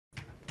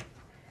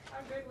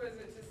How good was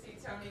it to see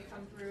Tony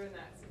come through in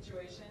that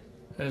situation?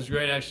 It was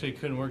great. Actually, it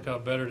couldn't work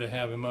out better to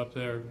have him up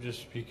there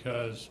just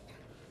because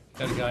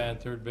got a guy on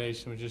third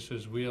base and just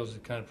his wheels, the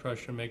kind of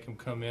pressure make him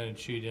come in and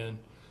cheat in.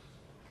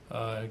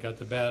 Got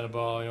the bat on the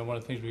ball. You know, one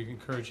of the things we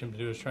encourage him to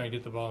do is try and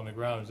get the ball on the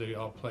ground. As they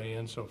all play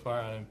in so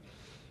far on him.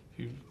 If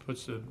he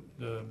puts the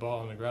ball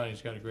on the ground,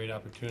 he's got a great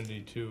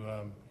opportunity to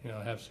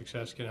have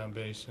success, get on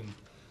base.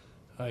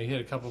 And he hit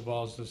a couple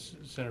balls to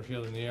center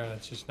field in the air.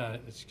 That's just not.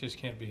 It just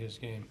can't be his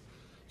game.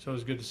 So it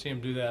was good to see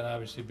him do that, and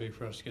obviously big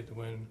for us to get the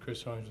win.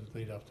 Chris Owings with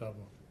leadoff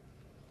double.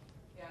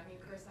 Yeah, I mean,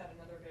 Chris had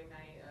another big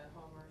night,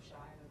 homer shy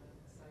of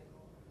the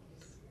cycle.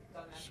 He's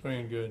done that.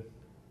 Swinging good.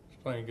 He's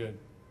playing good.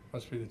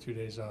 Must be the 2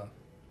 days off.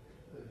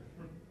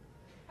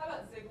 How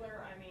about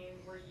Ziegler? I mean,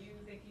 were you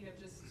thinking of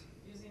just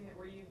using it?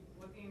 Were you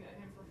looking at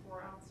him for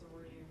 4 outs, or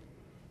were you?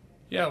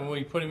 Yeah, when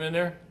we put him in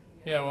there?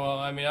 Yeah, well,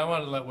 I mean, I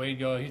wanted to let Wade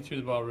go. He threw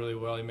the ball really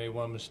well. He made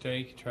one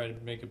mistake. He tried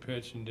to make a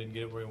pitch and didn't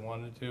get it where he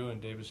wanted to, and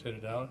Davis hit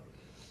it out.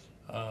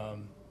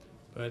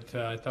 But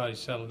I thought he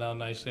settled down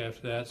nicely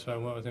after that, so I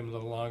went with him a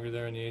little longer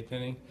there in the 8th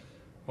inning.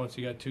 Once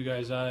he got 2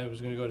 guys on, I was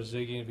going to go to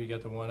Ziggy if he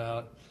got the 1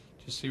 out,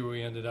 just see where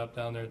he ended up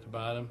down there at the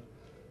bottom.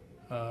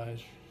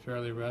 He's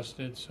fairly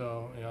rested,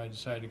 so I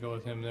decided to go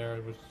with him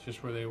there, with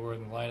just where they were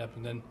in the lineup.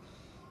 And then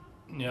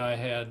I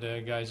had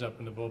guys up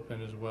in the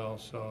bullpen as well,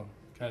 so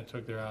kind of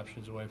took their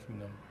options away from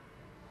them.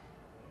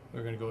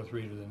 We're going to go with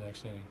Reed to the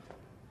next inning.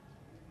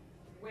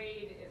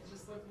 Wade, it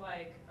just looked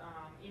like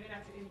even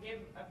after he gave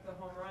up the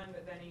home run,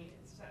 but then he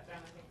sat down,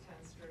 I think, 10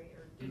 straight,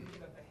 or didn't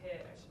give up a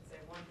hit, I should say,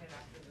 1 hit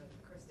after the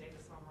Chris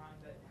Davis home run.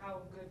 But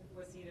how good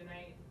was he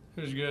tonight?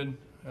 He was good.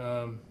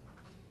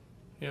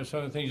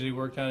 Some of the things he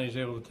worked on, he's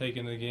able to take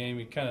into the game.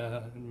 He kind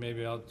of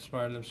maybe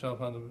outsmarted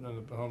himself on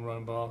the home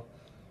run ball.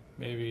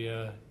 Maybe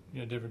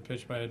different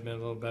pitch might have been a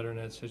little better in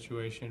that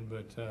situation,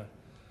 but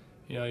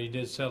he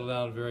did settle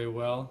down very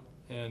well,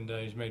 and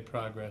he's made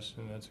progress,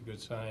 and that's a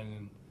good sign.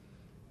 And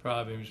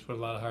probably he's put a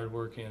lot of hard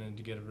work in, and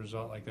to get a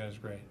result like that is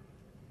great.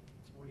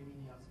 What do you mean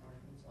he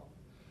outsmarted himself?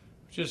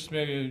 Just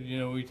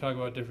maybe we talk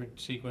about different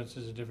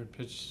sequences and different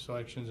pitch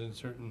selections in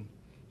certain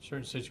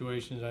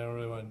situations. I don't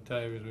really want to tell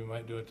you because we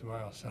might do it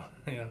tomorrow. So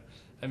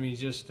I mean,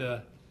 just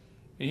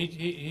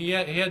he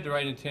had the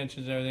right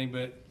intentions and everything,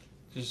 but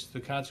just the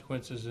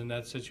consequences in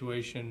that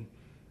situation,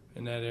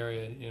 in that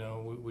area,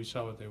 we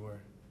saw what they were.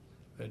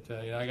 But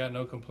I got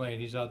no complaint.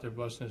 He's out there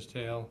busting his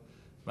tail.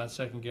 I'm not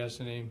second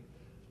guessing him.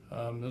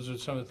 Those are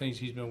some of the things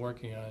he's been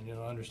working on.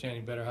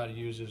 Understanding better how to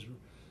use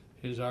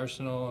his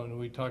arsenal, and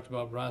we talked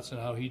about Bronson,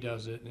 how he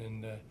does it,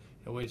 and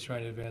Wade's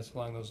trying to advance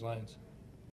along those lines.